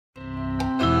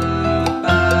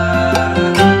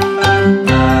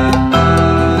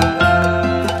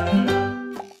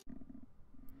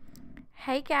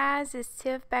guys, it's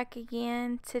Tiff back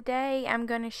again. Today I'm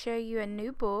going to show you a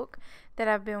new book that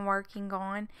I've been working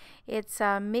on. It's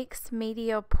mixed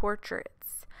media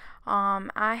portraits.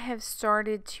 I have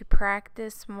started to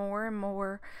practice more and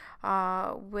more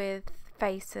with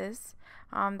faces.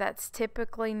 That's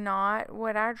typically not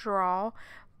what I draw,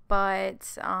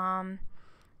 but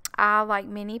I, like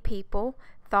many people,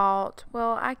 thought,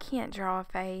 well, I can't draw a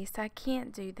face, I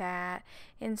can't do that.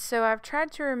 And so I've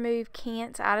tried to remove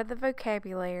can'ts out of the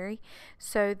vocabulary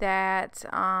so that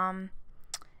I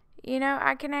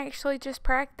can actually just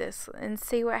practice and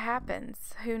see what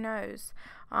happens. Who knows?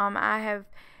 I have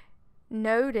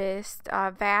noticed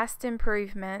vast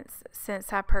improvements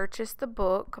since I purchased the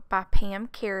book by Pam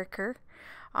Carricker,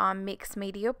 Mixed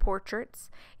Media Portraits.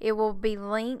 It will be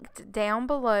linked down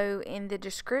below in the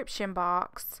description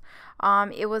box.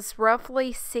 It was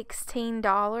roughly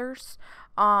 $16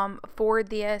 for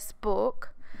this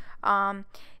book.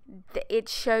 It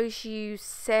shows you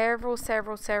several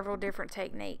different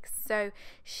techniques. So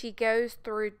she goes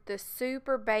through the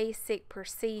super basic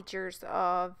procedures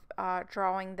of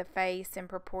drawing the face and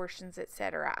proportions,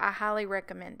 etc. I highly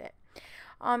recommend it.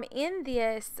 In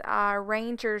this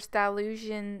Ranger's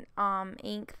Dilution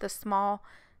ink, the small,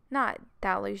 not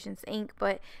Dilutions ink,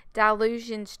 but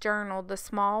Dilutions journal, the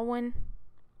small one.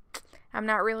 I'm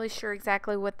not really sure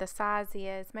exactly what the size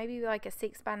is. Maybe like a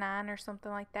 6x9 or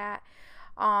something like that.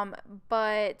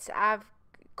 But I've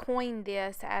coined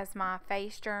this as my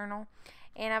face journal.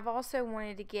 And I've also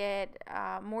wanted to get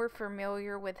more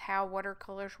familiar with how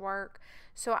watercolors work.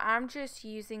 So I'm just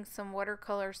using some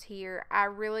watercolors here. I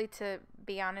really, to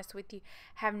be honest with you,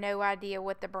 have no idea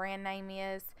what the brand name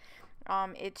is.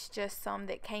 It's just some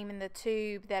that came in the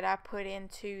tube that I put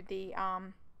into the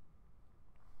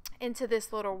into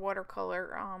this little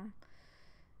watercolor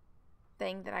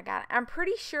thing that I got. I'm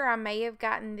pretty sure I may have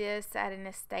gotten this at an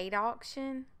estate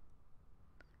auction.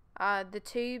 The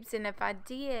tubes, and if I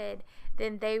did,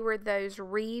 then they were those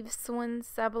Reeves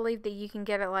ones, I believe, that you can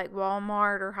get at like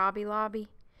Walmart or Hobby Lobby.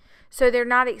 So they're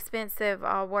not expensive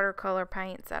watercolor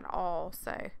paints at all,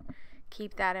 so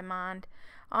keep that in mind.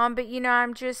 But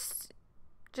I'm just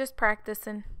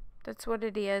practicing. That's what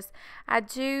it is. I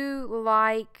do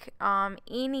like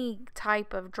any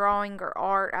type of drawing or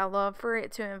art. I love for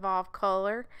it to involve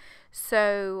color.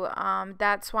 So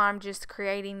that's why I'm just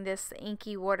creating this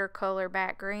inky watercolor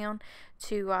background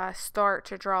to start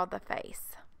to draw the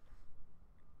face.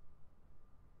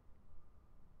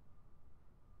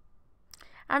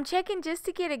 I'm checking just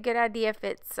to get a good idea if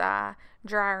it's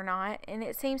dry or not, and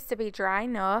it seems to be dry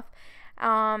enough.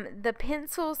 The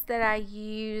pencils that I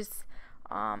use,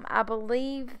 I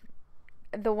believe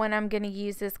the one I'm going to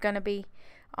use is going to be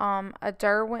a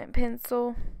Derwent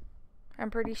pencil.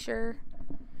 I'm pretty sure.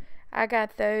 I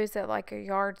got those at like a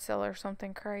yard sale or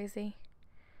something crazy.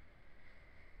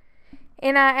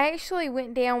 And I actually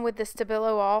went down with the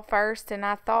Stabile all first, and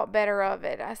I thought better of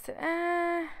it. I said,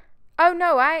 oh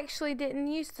no, I actually didn't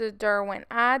use the Derwent.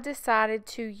 I decided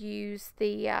to use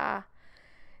the,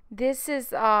 this is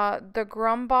the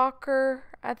Grumbacher,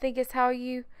 I think is how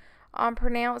you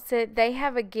pronounce it. They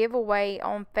have a giveaway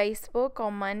on Facebook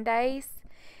on Mondays,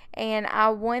 and I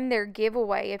won their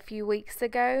giveaway a few weeks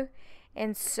ago.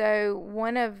 And so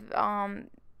one of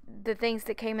the things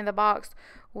that came in the box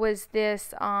was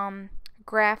this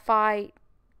graphite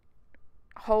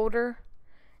holder,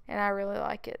 and I really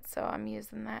like it, so I'm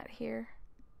using that here.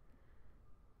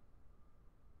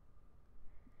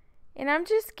 And I'm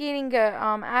just getting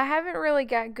I haven't really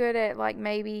got good at like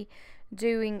maybe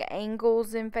doing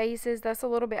angles in faces. That's a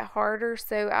little bit harder,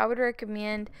 so I would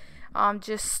recommend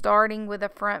just starting with a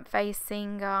front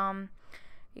facing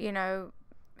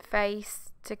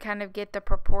face to kind of get the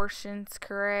proportions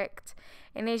correct.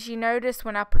 And as you notice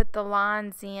when I put the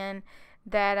lines in,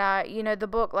 that the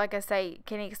book, like I say,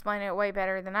 can explain it way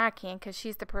better than I can because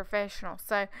she's the professional.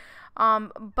 So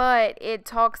but it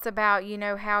talks about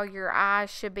how your eyes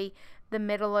should be the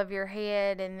middle of your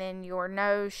head, and then your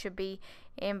nose should be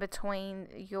in between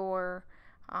your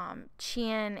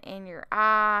chin and your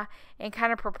eye, and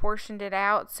kind of proportioned it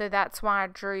out. So that's why I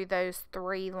drew those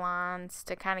 3 lines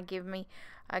to kind of give me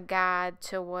a guide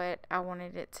to what I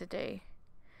wanted it to do.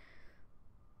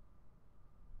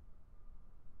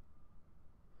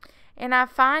 And I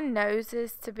find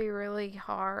noses to be really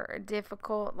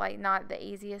difficult, like not the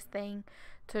easiest thing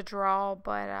to draw,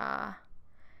 but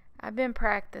I've been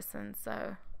practicing,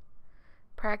 so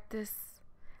practice.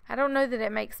 I don't know that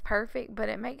it makes perfect, but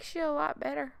it makes you a lot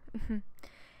better.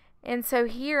 And so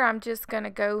here I'm just going to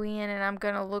go in and I'm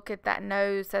going to look at that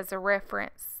nose as a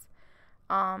reference.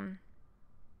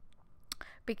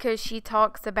 Because she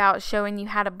talks about showing you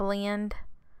how to blend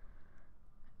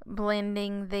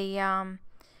blending the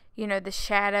the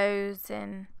shadows.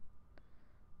 And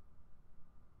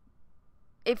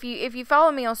if you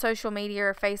follow me on social media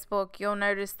or Facebook, you'll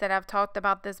notice that I've talked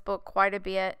about this book quite a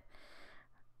bit.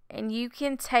 And you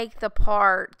can take the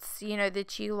parts,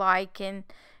 that you like and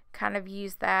kind of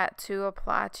use that to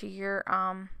apply to your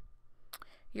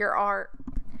art.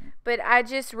 But I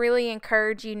just really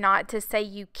encourage you not to say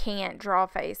you can't draw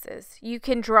faces. You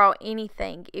can draw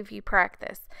anything if you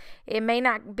practice. It may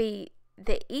not be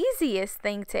the easiest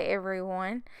thing to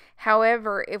everyone.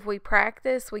 However, if we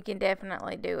practice, we can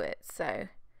definitely do it. So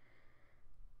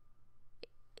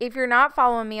if you're not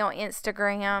following me on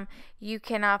Instagram, you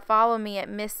can follow me at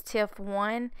Miss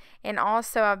Tiff1. And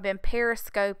also, I've been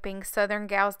periscoping Southern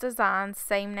Gals Designs,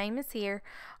 same name as here.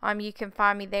 You can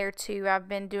find me there too. I've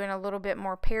been doing a little bit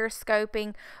more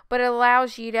periscoping, but it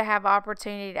allows you to have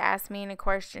opportunity to ask me any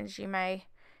questions you may,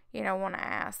 want to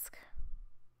ask.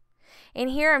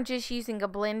 And here I'm just using a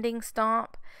blending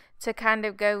stump to kind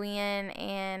of go in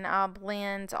and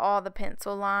blend all the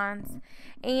pencil lines.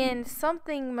 And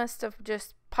something must have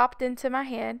just popped into my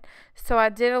head, so I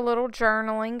did a little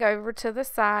journaling over to the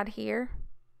side here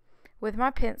with my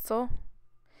pencil,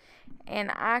 and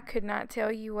I could not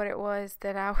tell you what it was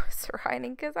that I was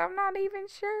writing because I'm not even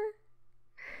sure.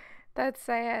 That's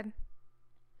sad.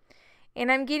 And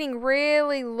I'm getting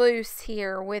really loose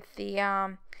here with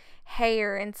the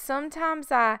hair, and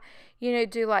sometimes I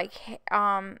do like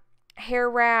hair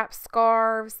wraps,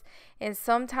 scarves, and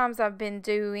sometimes I've been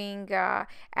doing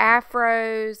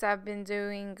afros. I've been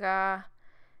doing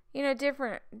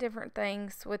different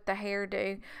things with the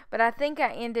hairdo, but I think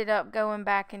I ended up going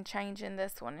back and changing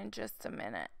this one in just a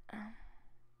minute.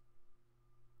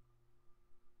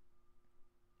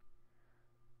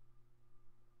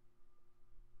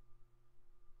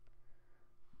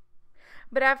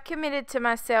 But I've committed to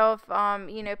myself,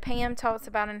 Pam talks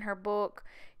about in her book,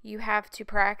 you have to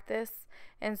practice.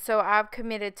 And so I've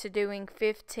committed to doing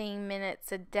 15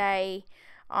 minutes a day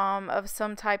of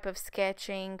some type of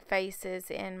sketching faces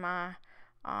in my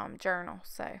journal.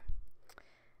 So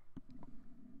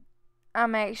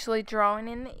I'm actually drawing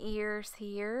in the ears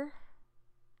here.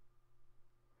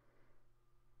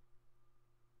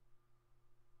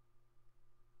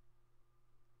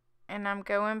 And I'm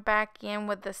going back in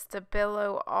with the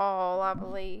Stabile All, I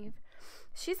believe.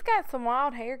 She's got some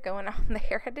wild hair going on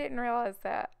there. I didn't realize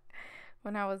that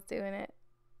when I was doing it.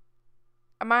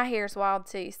 My hair's wild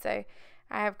too, so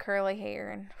I have curly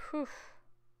hair, and whew,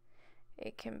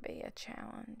 it can be a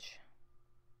challenge.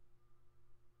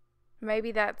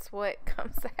 Maybe that's what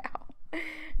comes out.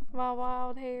 My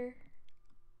wild hair.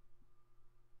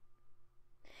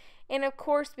 And of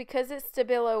course, because it's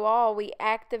Stabile All, we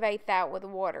activate that with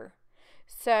water.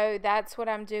 So that's what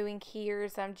I'm doing here,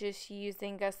 is I'm just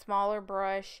using a smaller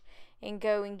brush and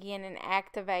going in and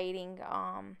activating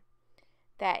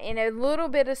that. And a little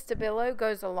bit of Stabilo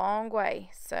goes a long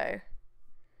way. So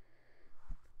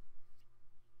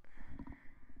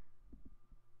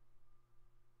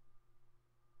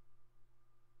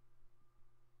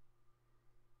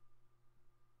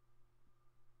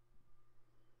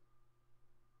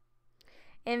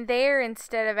and there,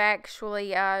 instead of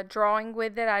actually drawing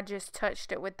with it, I just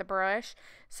touched it with the brush.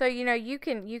 So you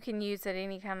can use it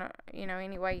any kind of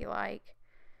any way you like.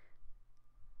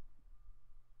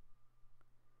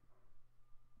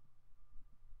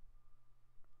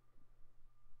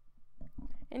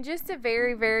 And just a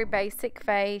very, very basic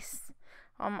face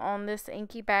on this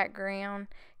inky background,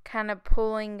 kind of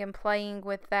pulling and playing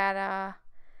with that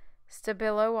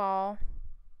Stabilo All.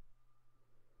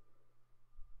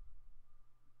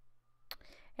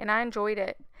 And I enjoyed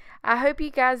it. I hope you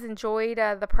guys enjoyed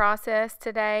the process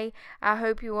today. I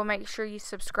hope you will make sure you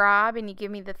subscribe and you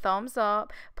give me the thumbs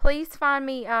up. Please find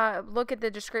me, look at the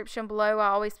description below. I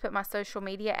always put my social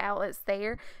media outlets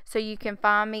there so you can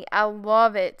find me. I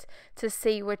love it to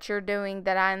see what you're doing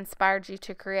that I inspired you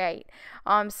to create.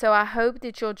 So I hope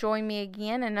that you'll join me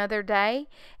again another day,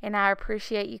 and I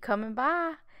appreciate you coming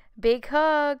by. Big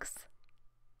hugs.